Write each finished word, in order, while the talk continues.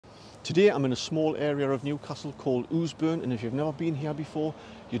Today I'm in a small area of Newcastle called Ouseburn, and if you've never been here before,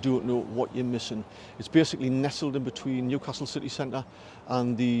 you don't know what you're missing. It's basically nestled in between Newcastle city centre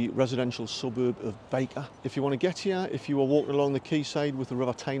and the residential suburb of Baker. If you want to get here, if you are walking along the quayside with the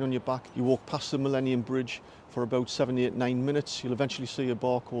River Tyne on your back, you walk past the Millennium Bridge for about 7, 8, 9 minutes. You'll eventually see a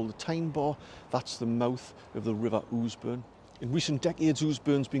bar called the Tyne Bar. That's the mouth of the River Ouseburn. In recent decades,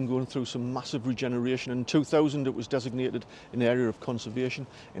 Ouseburn's been going through some massive regeneration. In 2000, it was designated an area of conservation,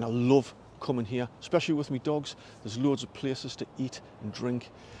 and I love coming here, especially with my dogs. There's loads of places to eat and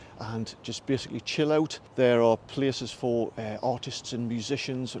drink and just basically chill out. There are places for artists and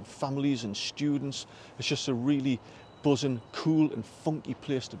musicians and families and students. It's just a really buzzing, cool and funky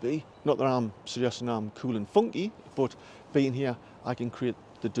place to be. Not that I'm suggesting I'm cool and funky, but being here, I can create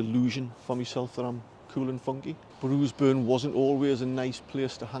the delusion for myself that I'm cool and funky. But Ouseburn wasn't always a nice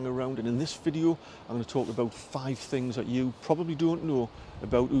place to hang around, and in this video I'm going to talk about 5 things that you probably don't know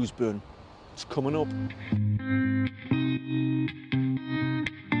about Ouseburn. It's coming up.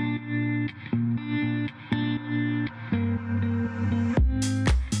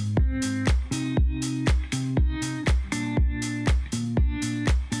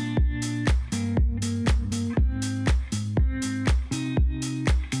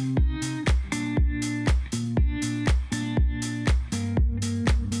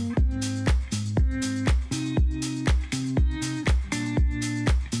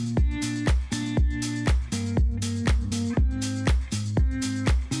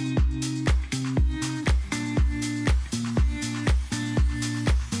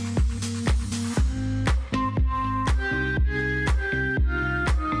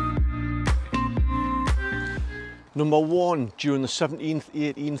 Number 1, during the 17th,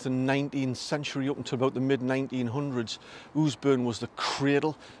 18th and 19th century up until about the mid-1900s, Ouseburn was the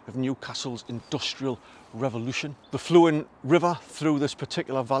cradle of Newcastle's industrial revolution. The flowing river through this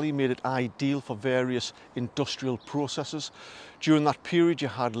particular valley made it ideal for various industrial processes. During that period you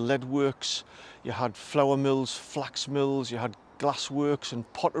had lead works, you had flour mills, flax mills, you had glass works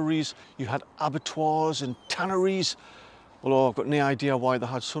and potteries, you had abattoirs and tanneries. Although I've got no idea why they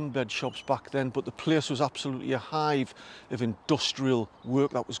had sunbed shops back then, but the place was absolutely a hive of industrial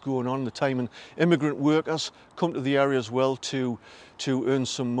work that was going on at the time, and immigrant workers come to the area as well to earn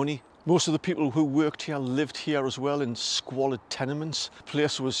some money. Most of the people who worked here lived here as well in squalid tenements. The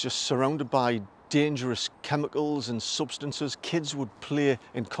place was just surrounded by dangerous chemicals and substances. Kids would play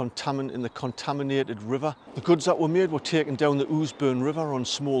in the contaminated river. The goods that were made were taken down the Ouseburn River on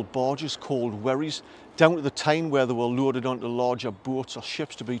small barges called wherries, down to the Tyne where they were loaded onto larger boats or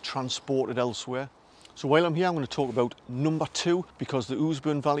ships to be transported elsewhere. So while I'm here, I'm going to talk about number 2, because the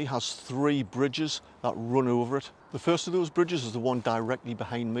Ouseburn Valley has 3 bridges that run over it. The first of those bridges is the one directly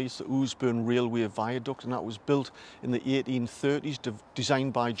behind me. It's the Ouseburn Railway Viaduct, and that was built in the 1830s,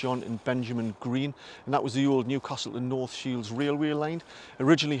 designed by John and Benjamin Green, and that was the old Newcastle to North Shields railway line.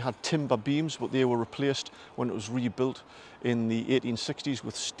 Originally had timber beams, but they were replaced when it was rebuilt in the 1860s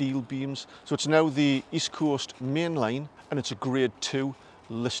with steel beams. So it's now the East Coast Main Line, and it's a Grade 2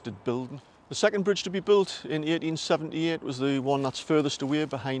 listed building. The second bridge to be built in 1878 was the one that's furthest away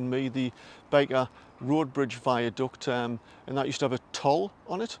behind me, the Baker Road Bridge Viaduct, and that used to have a toll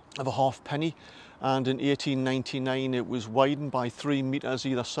on it of a halfpenny. And in 1899 it was widened by 3 metres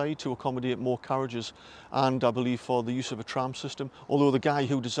either side to accommodate more carriages, and I believe for the use of a tram system, although the guy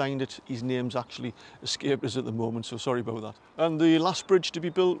who designed it, his name's actually escaped us at the moment, so sorry about that. And the last bridge to be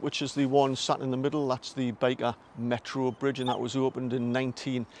built, which is the one sat in the middle, that's the Baker Metro Bridge, and that was opened in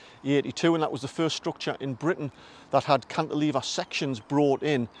 1982, and that was the first structure in Britain that had cantilever sections brought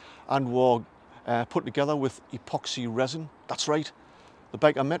in and were put together with epoxy resin. That's right. The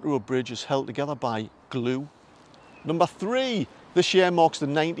Baker Metro Bridge is held together by glue. Number 3, this year marks the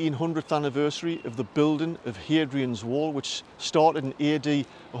 1900th anniversary of the building of Hadrian's Wall, which started in AD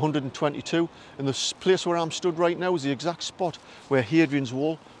 122. And this place where I'm stood right now is the exact spot where Hadrian's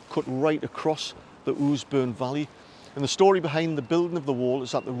Wall cut right across the Ouseburn Valley. And the story behind the building of the wall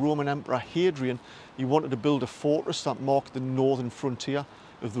is that the Roman Emperor Hadrian, he wanted to build a fortress that marked the northern frontier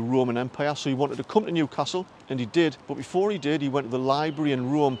of the Roman Empire. So he wanted to come to Newcastle, and he did. But before he did, he went to the library in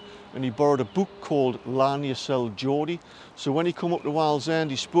Rome and he borrowed a book called Larniacel Geordie. So when he come up to Wall's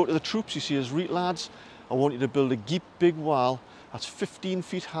End, he spoke to the troops. He says, "Right lads, I want you to build a geep big wall that's 15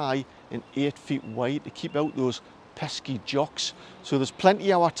 feet high and 8 feet wide to keep out those pesky jocks. So there's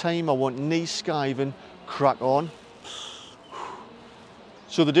plenty of our time. I want knee skiving, crack on."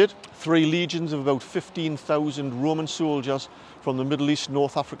 So they did. 3 legions of about 15,000 Roman soldiers from the Middle East,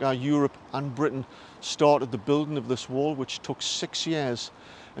 North Africa, Europe and Britain started the building of this wall, which took 6 years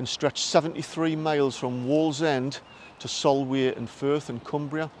and stretched 73 miles from Wall's End to Solway and Firth and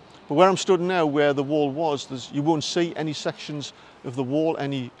Cumbria. But where I'm stood now, where the wall was, you won't see any sections of the wall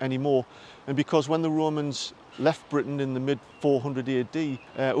anymore. And because when the Romans left Britain in the mid 400 AD,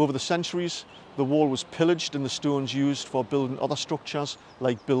 over the centuries, the wall was pillaged and the stones used for building other structures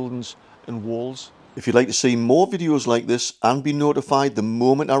like buildings and walls. If you'd like to see more videos like this and be notified the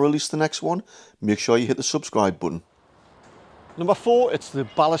moment I release the next one, make sure you hit the subscribe button. Number 4, it's the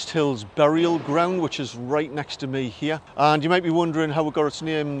Ballast Hills Burial Ground, which is right next to me here. And you might be wondering how it got its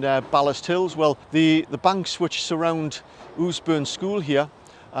name, Ballast Hills. Well, the banks which surround Ouseburn School here,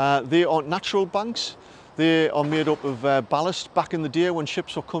 they aren't natural banks. They are made up of ballast. Back in the day when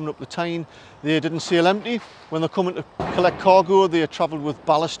ships were coming up the Tyne, they didn't sail empty. When they're coming to collect cargo, they travelled with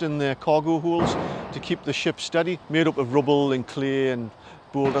ballast in their cargo holds to keep the ship steady, made up of rubble and clay and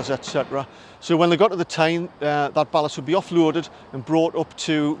boulders, etc. So when they got to the Tyne, that ballast would be offloaded and brought up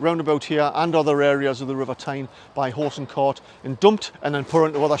to roundabout here and other areas of the River Tyne by horse and cart and dumped and then put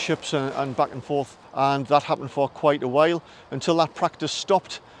into other ships and back and forth. And that happened for quite a while until that practice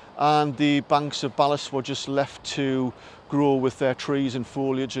stopped and the banks of ballast were just left to grow with their trees and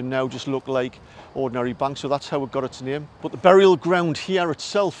foliage and now just look like ordinary banks. So that's how it got its name. But the burial ground here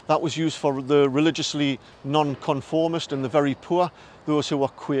itself, that was used for the religiously non-conformist and the very poor, those who were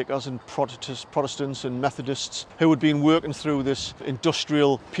Quakers and Protestants and Methodists who had been working through this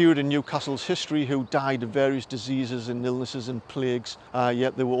industrial period in Newcastle's history, who died of various diseases and illnesses and plagues,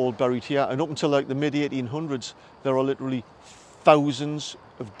 yet they were all buried here. And up until like the mid 1800s, there are literally thousands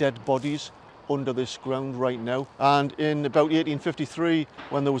of dead bodies under this ground right now. And in about 1853,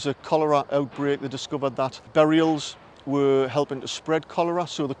 when there was a cholera outbreak, they discovered that burials were helping to spread cholera,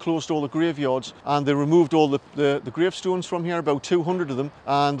 so they closed all the graveyards and they removed all the gravestones from here, about 200 of them,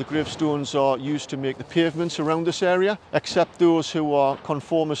 and the gravestones are used to make the pavements around this area. Except those who are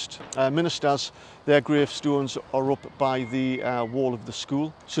conformist ministers, their gravestones are up by the wall of the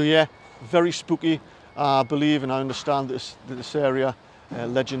school. So yeah, very spooky. I believe and I understand that this area,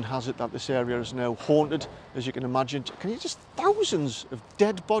 legend has it that this area is now haunted, as you can imagine. Can you just, thousands of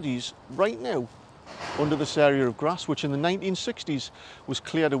dead bodies right now under this area of grass, which in the 1960s was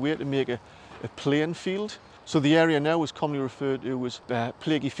cleared away to make a playing field. So the area now is commonly referred to as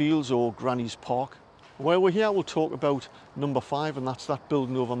Plaguey Fields or Granny's Park. While we're here, we'll talk about number 5, and that's that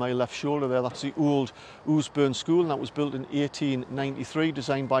building over my left shoulder there. That's the old Ouseburn School, and that was built in 1893,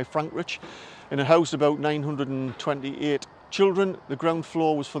 designed by Frank Rich, and it housed about 928 children. The ground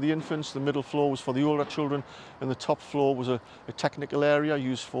floor was for the infants, the middle floor was for the older children, and the top floor was a technical area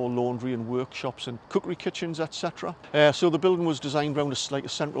used for laundry and workshops and cookery kitchens, etc. So the building was designed around like a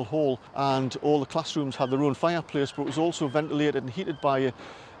central hall, and all the classrooms had their own fireplace, but it was also ventilated and heated by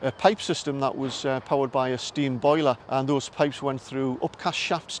a pipe system that was powered by a steam boiler, and those pipes went through upcast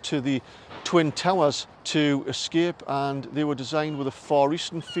shafts to the twin towers to escape, and they were designed with a Far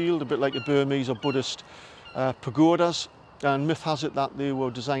Eastern feel, a bit like a Burmese or Buddhist pagodas. And myth has it that they were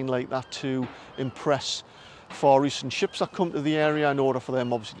designed like that to impress Far Eastern ships that come to the area in order for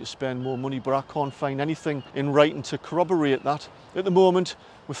them obviously to spend more money, but I can't find anything in writing to corroborate that. At the moment,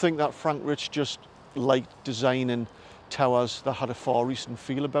 we think that Frank Rich just liked designing towers that had a Far Eastern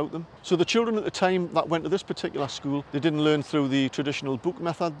feel about them. So the children at the time that went to this particular school, they didn't learn through the traditional book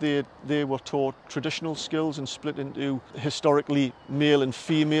method. They were taught traditional skills and split into historically male and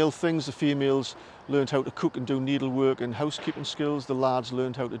female things. The females learned how to cook and do needlework and housekeeping skills. The lads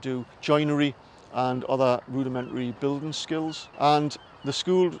learned how to do joinery and other rudimentary building skills. And the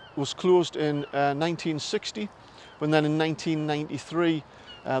school was closed in 1960, when then in 1993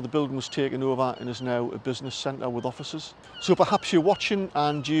 the building was taken over and is now a business centre with offices. So perhaps you're watching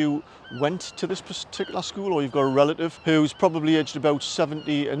and you went to this particular school, or you've got a relative who's probably aged about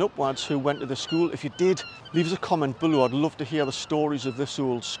 70 and upwards who went to the school. If you did, leave us a comment below. I'd love to hear the stories of this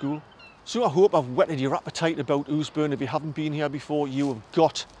old school. So I hope I've whetted your appetite about Ouseburn. If you haven't been here before, you have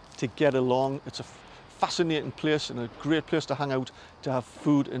got to get along. It's a fascinating place and a great place to hang out, to have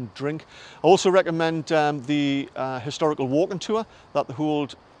food and drink. I also recommend the historical walking tour that they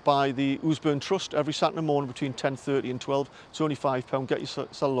hold by the Ouseburn Trust every Saturday morning between 10:30 and 12. It's only £5. Get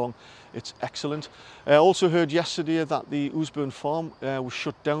yourself along. It's excellent. I also heard yesterday that the Ouseburn farm was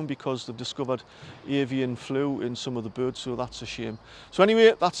shut down because they've discovered avian flu in some of the birds, so that's a shame. So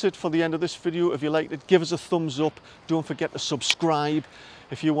anyway, that's it for the end of this video. If you liked it, give us a thumbs up. Don't forget to subscribe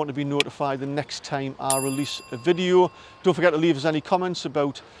if you want to be notified the next time I release a video. Don't forget to leave us any comments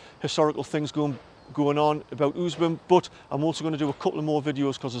about historical things going on about Ouseburn, but I'm also going to do a couple of more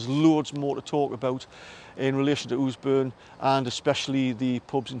videos because there's loads more to talk about in relation to Ouseburn, and especially the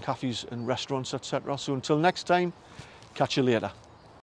pubs and cafes and restaurants, etc. So until next time, catch you later.